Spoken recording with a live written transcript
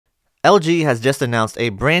LG has just announced a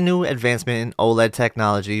brand new advancement in OLED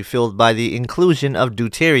technology fueled by the inclusion of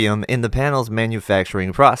deuterium in the panel's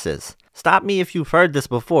manufacturing process. Stop me if you've heard this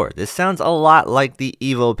before. This sounds a lot like the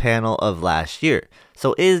EVO panel of last year.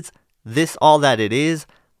 So is this all that it is?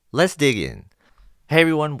 Let's dig in. Hey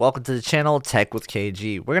everyone, welcome to the channel Tech with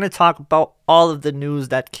KG. We're going to talk about all of the news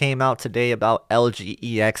that came out today about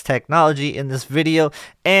LG.EX technology in this video,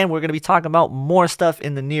 and we're going to be talking about more stuff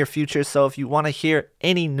in the near future. So if you want to hear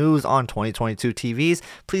any news on 2022 TVs,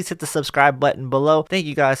 please hit the subscribe button below. Thank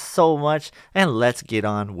you guys so much, and let's get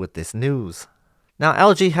on with this news. Now,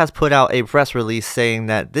 LG has put out a press release saying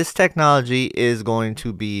that this technology is going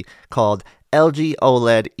to be called LG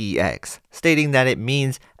OLED.EX, stating that it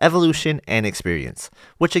means evolution and experience,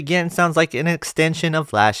 which again sounds like an extension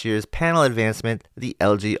of last year's panel advancement, the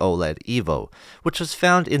LG OLED EVO, which was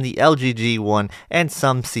found in the LG G1 and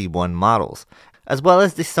some C1 models, as well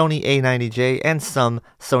as the Sony A90J and some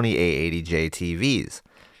Sony A80J TVs.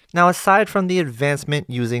 Now, aside from the advancement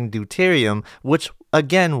using deuterium, which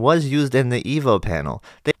again was used in the EVO panel,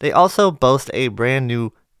 they also boast a brand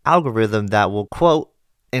new algorithm that will, quote,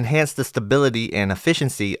 enhance the stability and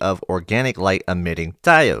efficiency of organic light emitting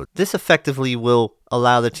diodes. This effectively will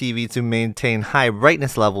allow the TV to maintain high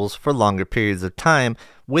brightness levels for longer periods of time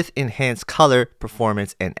with enhanced color,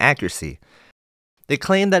 performance, and accuracy. They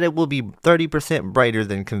claim that it will be 30% brighter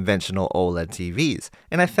than conventional OLED TVs,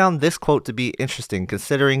 and I found this quote to be interesting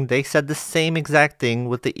considering they said the same exact thing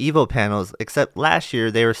with the EVO panels, except last year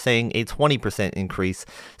they were saying a 20% increase.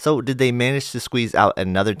 So did they manage to squeeze out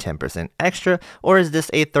another 10% extra, or is this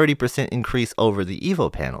a 30% increase over the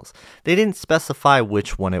EVO panels? They didn't specify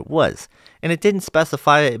which one it was, and it didn't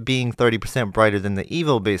specify it being 30% brighter than the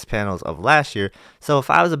EVO based panels of last year, so if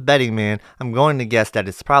I was a betting man, I'm going to guess that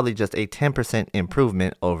it's probably just a 10% improvement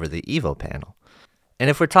over the EVO panel. And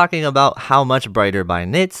if we're talking about how much brighter by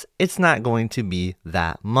nits, it's not going to be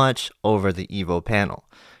that much over the EVO panel.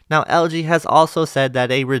 Now, LG has also said that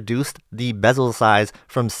they reduced the bezel size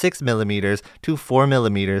from 6mm to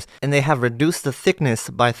 4mm, and they have reduced the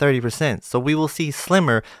thickness by 30%, so we will see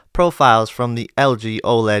slimmer profiles from the LG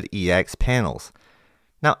OLED.EX panels.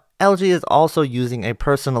 Now, LG is also using a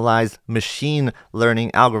personalized machine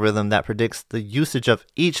learning algorithm that predicts the usage of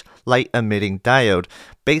each light emitting diode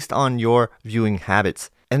based on your viewing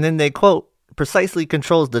habits. And then they quote, precisely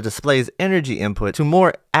controls the display's energy input to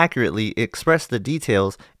more accurately express the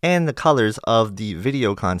details and the colors of the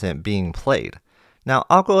video content being played. Now,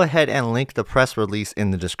 I'll go ahead and link the press release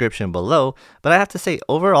in the description below, but I have to say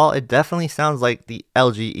overall it definitely sounds like the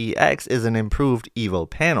LG.EX is an improved EVO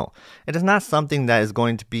panel. It is not something that is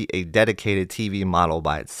going to be a dedicated TV model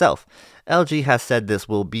by itself. LG has said this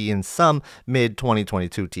will be in some mid-2022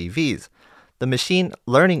 TVs. The machine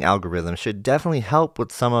learning algorithm should definitely help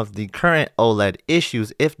with some of the current OLED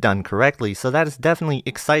issues if done correctly, so that is definitely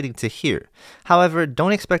exciting to hear. However,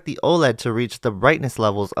 don't expect the OLED to reach the brightness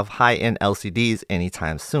levels of high-end LCDs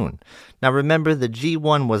anytime soon. Now remember, the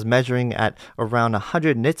G1 was measuring at around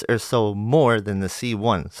 100 nits or so more than the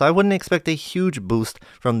C1, so I wouldn't expect a huge boost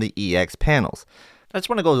from the EX panels. I just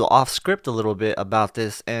want to go off script a little bit about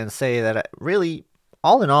this and say that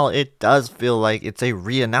all in all, it does feel like it's a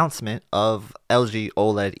re-announcement of LG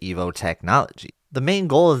OLED EVO technology. The main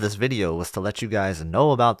goal of this video was to let you guys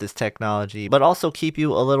know about this technology, but also keep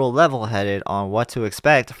you a little level-headed on what to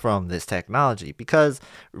expect from this technology, because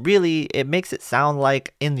really it makes it sound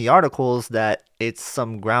like in the articles that it's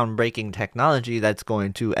some groundbreaking technology that's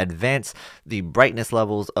going to advance the brightness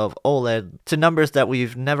levels of OLED to numbers that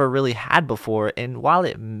we've never really had before, and while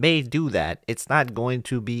it may do that, it's not going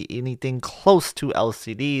to be anything close to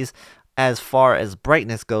LCDs as far as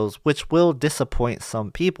brightness goes, which will disappoint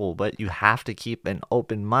some people, but you have to keep an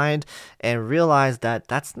open mind and realize that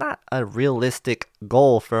that's not a realistic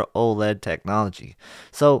goal for OLED technology.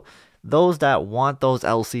 So those that want those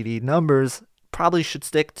LCD numbers probably should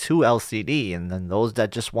stick to LCD, and then those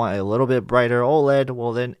that just want a little bit brighter OLED,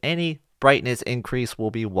 well then any brightness increase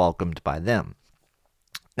will be welcomed by them.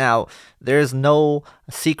 Now, there's no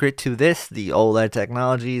secret to this. The OLED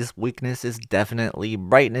technology's weakness is definitely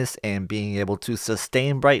brightness and being able to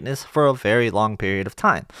sustain brightness for a very long period of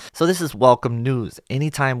time. So this is welcome news.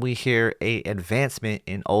 Anytime we hear an advancement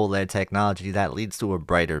in OLED technology that leads to a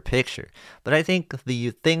brighter picture. But I think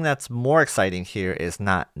the thing that's more exciting here is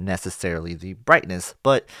not necessarily the brightness,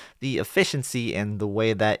 but the efficiency and the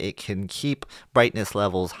way that it can keep brightness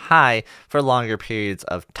levels high for longer periods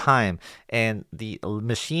of time, and the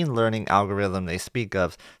machine machine learning algorithm they speak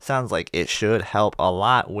of sounds like it should help a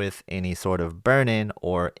lot with any sort of burn-in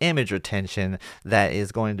or image retention that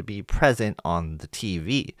is going to be present on the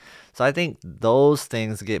TV. So I think those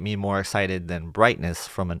things get me more excited than brightness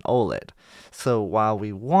from an OLED. So while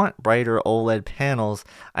we want brighter OLED panels,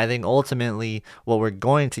 I think ultimately what we're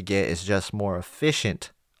going to get is just more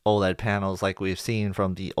efficient OLED panels like we've seen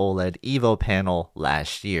from the OLED EVO panel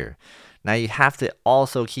last year. Now you have to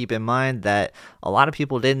also keep in mind that a lot of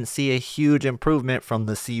people didn't see a huge improvement from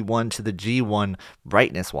the C1 to the G1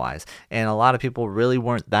 brightness wise, and a lot of people really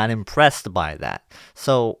weren't that impressed by that.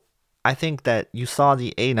 So I think that you saw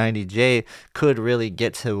the A90J could really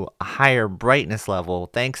get to a higher brightness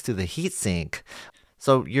level thanks to the heatsink.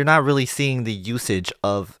 So you're not really seeing the usage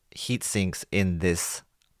of heat sinks in this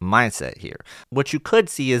mindset here. What you could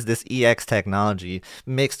see is this EX technology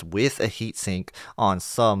mixed with a heatsink on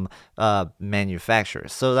some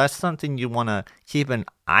manufacturers. So that's something you want to keep an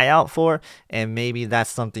eye out for, and maybe that's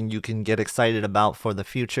something you can get excited about for the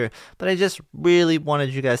future. But I just really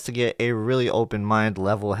wanted you guys to get a really open mind,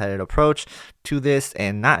 level-headed approach to this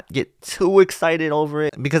and not get too excited over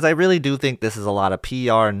it, because I really do think this is a lot of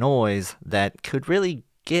PR noise that could really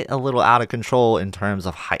get a little out of control in terms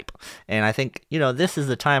of hype. And I think, this is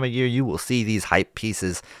the time of year you will see these hype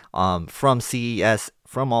pieces from CES,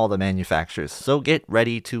 from all the manufacturers. So get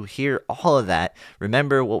ready to hear all of that.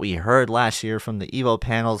 Remember what we heard last year from the EVO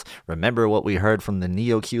panels. Remember what we heard from the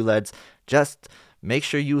Neo QLEDs. Just make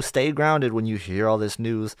sure you stay grounded when you hear all this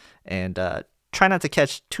news, and try not to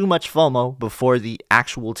catch too much FOMO before the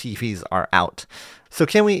actual TVs are out. So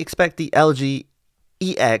can we expect the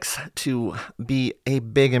LG.EX to be a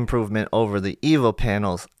big improvement over the EVO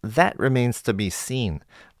panels? That remains to be seen.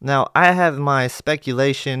 Now, I have my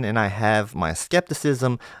speculation and I have my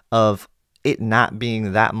skepticism of it not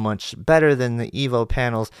being that much better than the EVO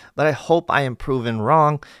panels, but I hope I am proven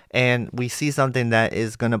wrong and we see something that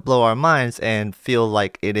is going to blow our minds and feel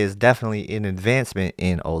like it is definitely an advancement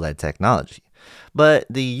in OLED technology. But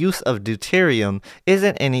the use of deuterium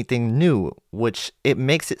isn't anything new, which it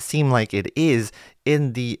makes it seem like it is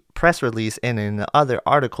in the press release and in the other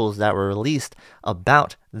articles that were released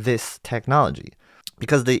about this technology.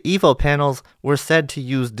 Because the EVO panels were said to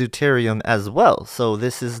use deuterium as well, so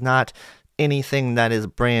this is not anything that is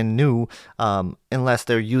brand new unless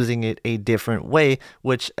they're using it a different way,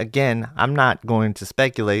 which again, I'm not going to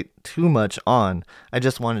speculate too much on. I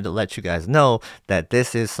just wanted to let you guys know that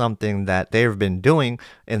this is something that they've been doing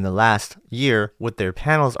in the last year with their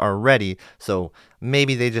panels already. So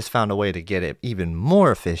maybe they just found a way to get it even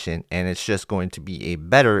more efficient, and it's just going to be a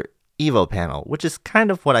better EVO panel, which is kind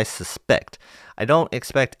of what I suspect. I don't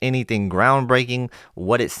expect anything groundbreaking.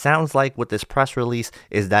 What it sounds like with this press release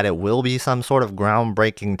is that it will be some sort of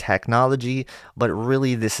groundbreaking technology, but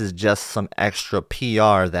really this is just some extra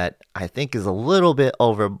PR that I think is a little bit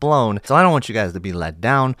overblown. So I don't want you guys to be let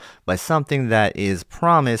down by something that is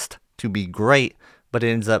promised to be great, but it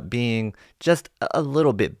ends up being just a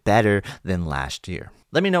little bit better than last year.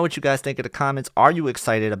 Let me know what you guys think in the comments. Are you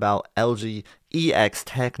excited about LG.EX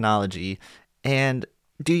technology? And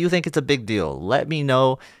do you think it's a big deal? Let me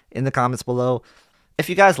know in the comments below. If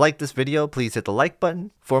you guys like this video, please hit the like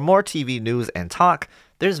button. For more TV news and talk,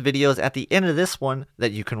 there's videos at the end of this one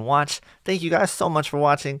that you can watch. Thank you guys so much for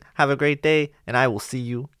watching. Have a great day, and I will see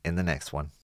you in the next one.